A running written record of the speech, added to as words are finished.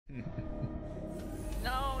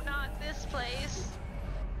No, not this place.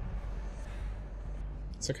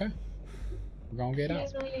 It's okay. We're gonna get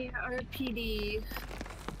out. RPD.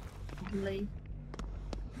 Really.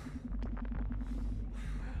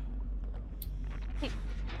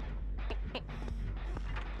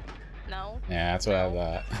 No. Yeah, that's what I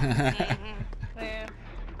thought. Yeah.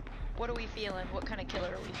 What are we feeling? What kind of killer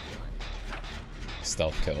are we feeling?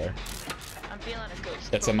 Stealth killer. I'm feeling a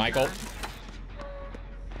ghost. It's a Michael.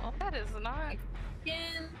 Well, that is not.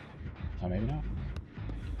 Again. Oh, maybe not.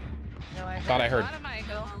 No, I thought I heard. Not a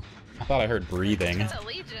Michael. I thought I heard breathing. That's a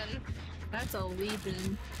Legion. That's a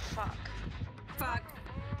Legion. Fuck. Fuck.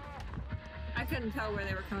 I couldn't tell where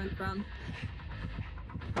they were coming from.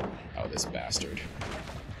 Oh, this bastard.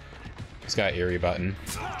 He's got Eerie button.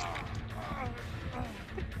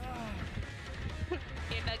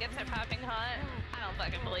 Your nuggets are popping hot. I don't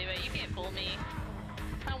fucking believe it. You can't fool me.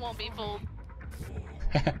 I won't be fooled.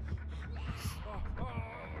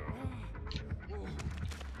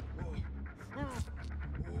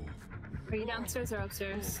 Are you downstairs or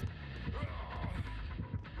upstairs?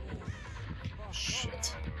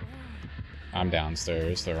 Shit. I'm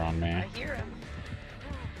downstairs. They're on me. I hear him.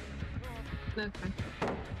 Okay.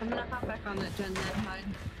 I'm gonna hop back on that gen then hide.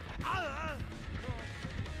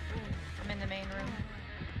 I'm in the main room.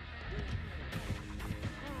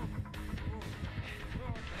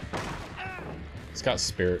 He's got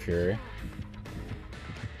Spirit Fury.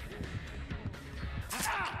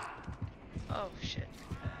 Oh shit.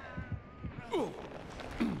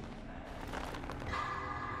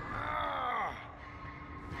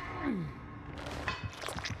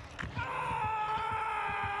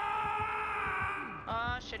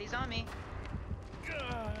 Oh shit, he's on me.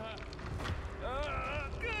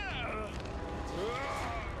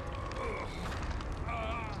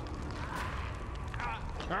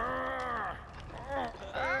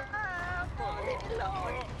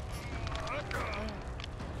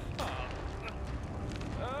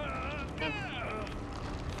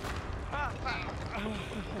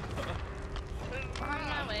 On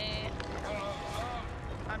my way.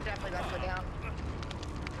 I'm definitely gonna go down.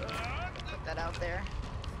 Put that out there.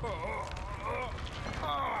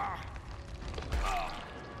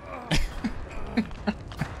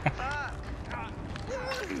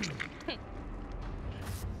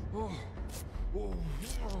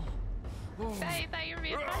 Hey, I thought you were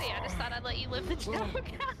being funny. I just thought I'd let you live the joke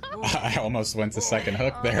out. I almost went to second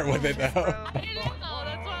hook there with it though. I didn't know.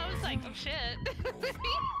 That's why I was like, oh shit.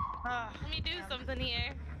 Let me do something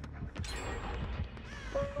here.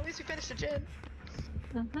 Well, at least we finished the gen.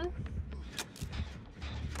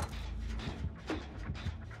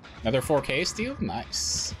 Another 4K steal?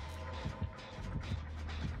 Nice.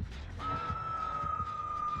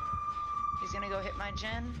 He's gonna go hit my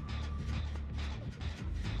gen.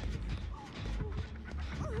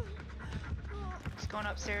 He's going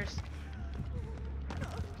upstairs.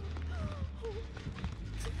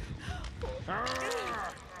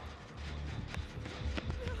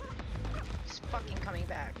 He's fucking coming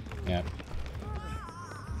back. Yep.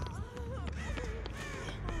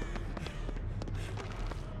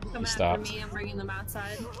 Come after stopped. me, I'm bringing them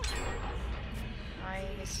outside.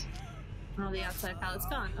 Nice. Oh, the outside pallet's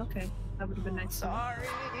gone. Okay, that would have been nice. Sorry.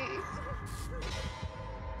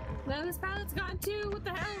 No, this pallet's gone too. What the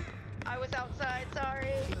hell? I was outside,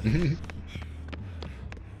 sorry.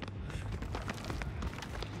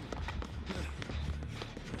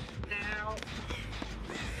 Ow.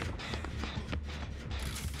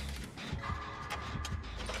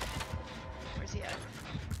 Where's he at?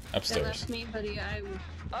 They Upstairs. left me, buddy. I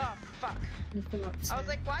Oh, fuck. left them upstairs. I was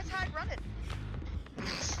like, why is Hyde running?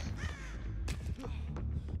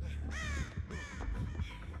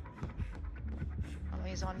 Oh,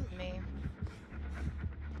 he's on me.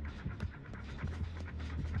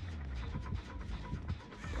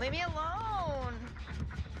 Leave me alone!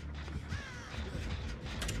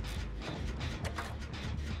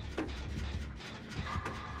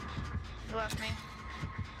 He left me.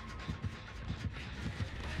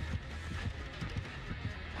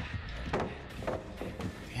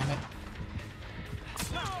 Damn it.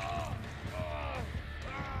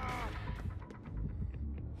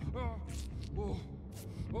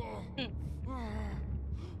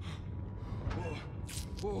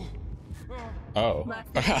 Oh.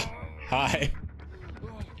 Left. Hi.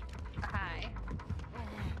 Hi.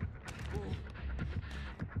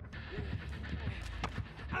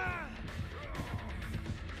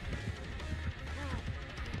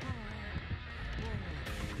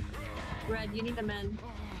 Red, you need a mend.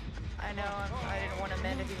 I know, I didn't want to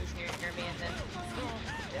mend if he was near me and then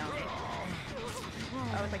down me.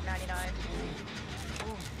 I was like 99.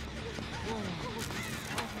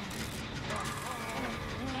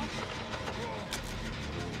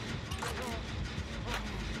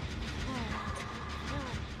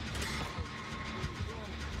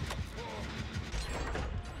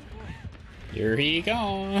 Here he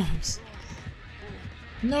comes.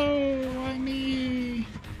 No, why me?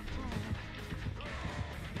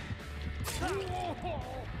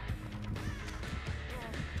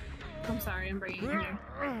 I'm sorry, I'm bringing it here.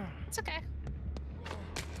 It's okay.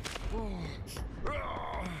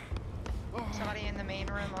 Somebody in the main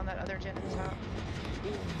room on that other gen at the top.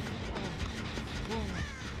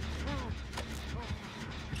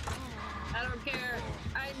 I don't care.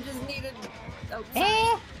 I just needed. Oh,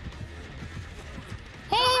 sorry.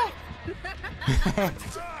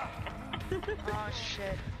 Oh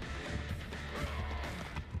shit.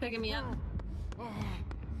 Picking me up.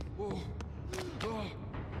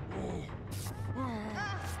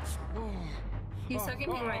 He's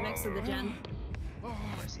hooking me right next to the gen. Of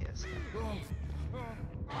course he is.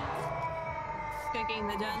 Picking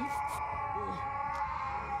the gen.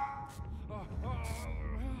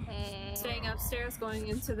 Staying upstairs, going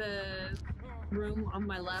into the room on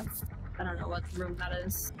my left. I don't know what room that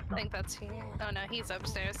is. I think that's he. Oh no, he's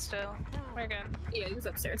upstairs still. We're good. Yeah, he was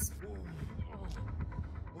upstairs.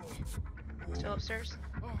 Still upstairs?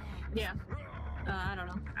 Yeah. I don't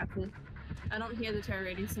know. Actually, I don't hear the terror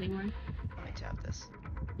ratings anymore. Let me tap this.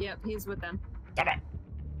 Yep, he's with them.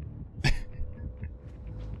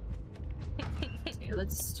 Here,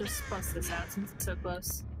 let's just bust this out since it's so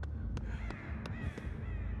close.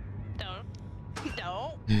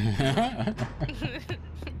 Don't.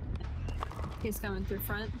 He's coming through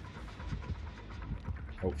front.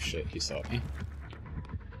 Oh shit, he saw me.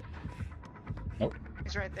 Nope.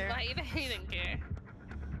 He's right there. He didn't care.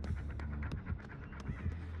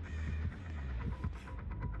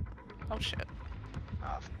 Oh shit.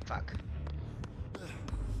 Oh fuck.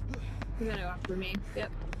 He's gonna go after me.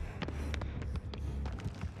 Yep.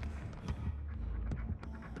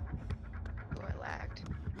 Oh, I lagged.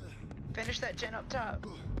 Finish that gen up top.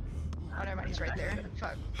 Oh, never mind, he's right there.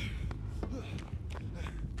 Fuck.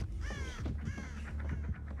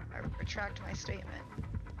 I retract my statement.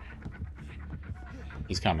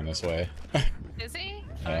 He's coming this way. Is he?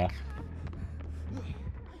 Yeah. Fuck.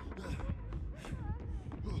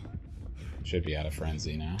 Should be out of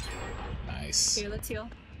frenzy now. Nice. Here, let's heal.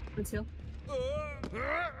 Let's heal.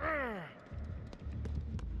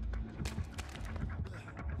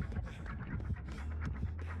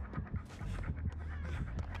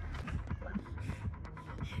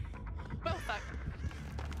 Oh fuck.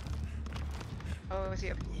 Oh, it was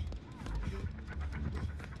you.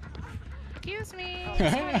 Excuse me.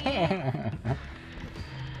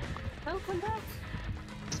 Oh, come back.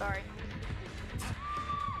 Sorry.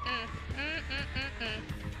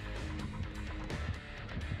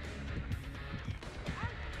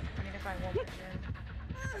 I need to find one more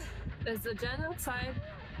gen. Is the gen outside?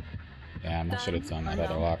 Damn, I should have done that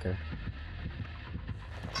other locker.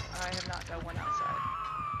 I have not done one outside.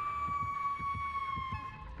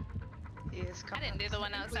 He is I coming. didn't do the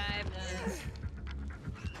one outside.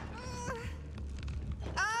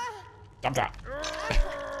 Stop that.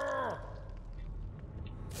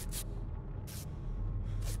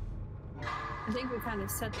 I think we kind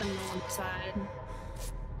of set them on one side.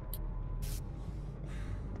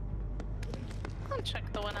 I'll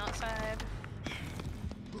check the one outside.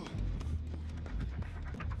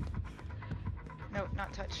 Nope,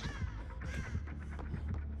 not touched.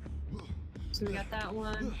 So we got that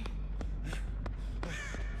one.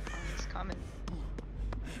 He's coming.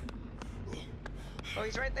 Oh,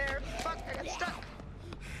 he's right there. Fuck, I got stuck.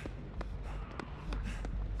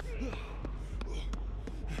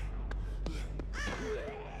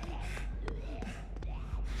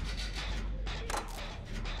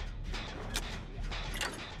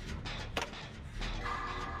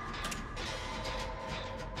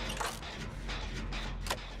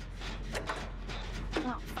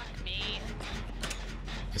 Oh fuck me.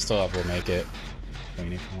 I still have to make it.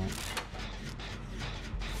 Queen if you want.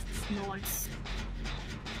 Nice.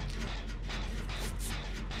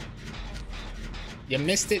 You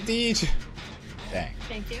missed it, Deej. Dang.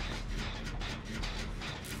 Thank you.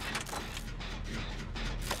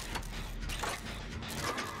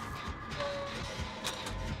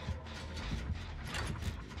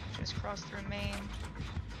 Just crossed through main.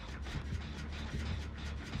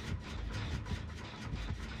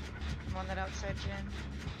 I'm on that outside gen.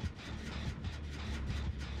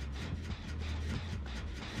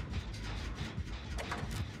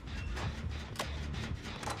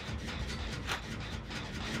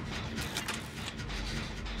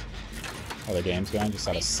 How the game's going? Just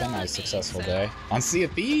had a He's still on me, semi-successful so- day. On Sea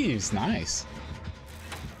of Thieves, nice.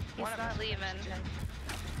 He's One of not us leaving. gen.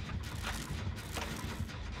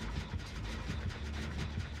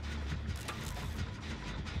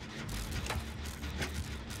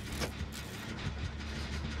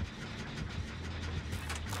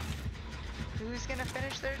 Who's gonna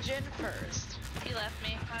finish their gin first? He left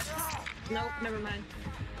me. Nope, never mind.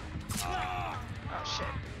 Oh shit.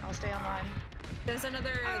 I'll stay online. There's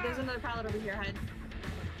another pallet over here, Hyde.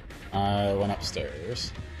 I went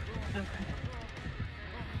upstairs. Okay.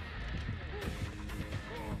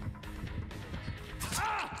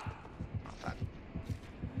 Oh fuck.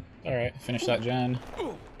 Alright, finish that gen.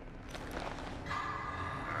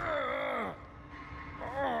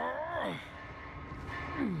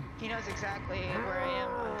 He knows exactly where I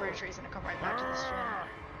am. I'm pretty sure he's gonna come right back to this gym.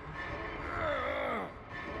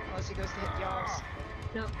 Unless he goes to hit y'all's.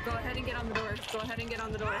 No, go ahead and get on the door. Go ahead and get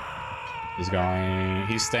on the door.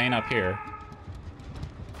 He's staying up here.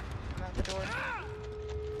 I'm at the door.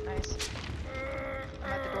 Nice.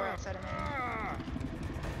 I'm at the door outside of me.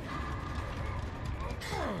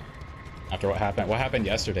 After what happened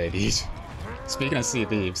yesterday, these. Speaking of Sea of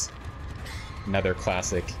Thieves, another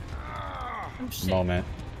classic moment.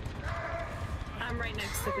 I'm right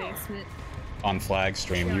next to basement. On flag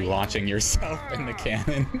stream, you launching yourself in the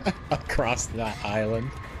cannon across that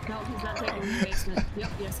island. No, he's not taking the basement.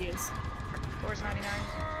 Yep, yes he is. Door's 99.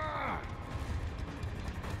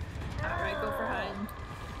 Alright, go for Hyde.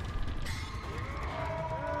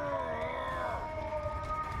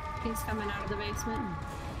 He's coming out of the basement.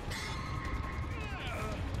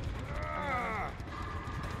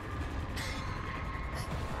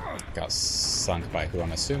 Got sunk by who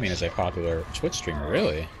I'm assuming is a popular Twitch streamer,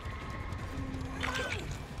 really?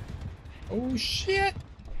 Oh shit!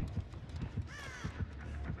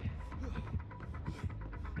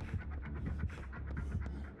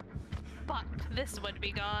 Fuck, this would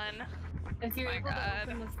be gone. If you're My able God.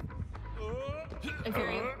 to open the... If you're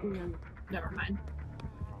able... No, never mind.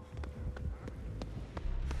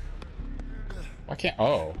 Why can't...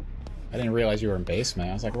 Oh. I didn't realize you were in basement.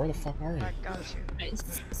 I was like, where the fuck are you? I got you. I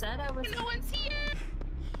said I was... No one's here!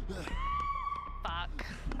 Fuck.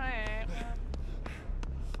 Alright.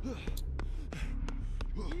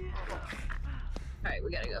 Alright,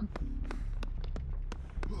 we gotta go.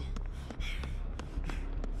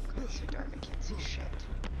 God, it's so dark, I can't see shit.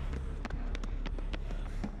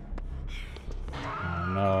 Oh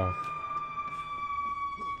no.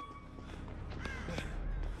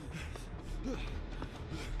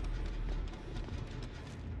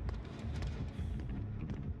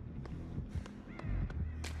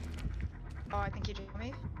 Oh, I think he jumped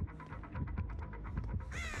me.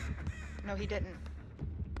 No, he didn't.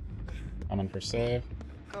 Coming for save.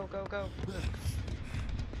 Go, go, go.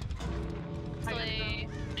 Actually,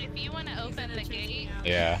 if you want to open the gate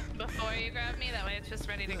Yeah. before you grab me, that way it's just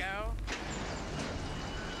ready to go. I'll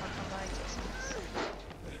come by, take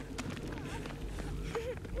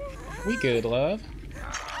some. We good, love.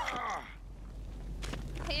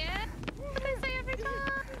 Yeah? What did I say every time?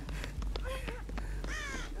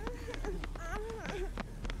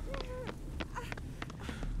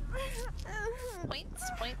 Points,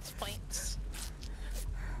 points, points.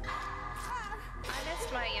 I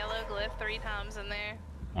missed my yellow glyph 3 times in there.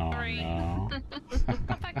 Oh 3. no.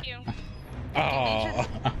 Oh, fuck you. Oh.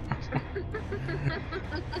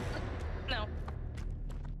 No.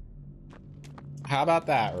 How about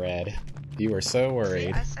that, Red? You were so See,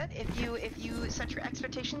 worried. I said if you set your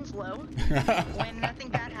expectations low, when nothing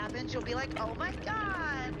bad happens, you'll be like, oh my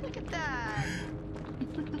god, look at that.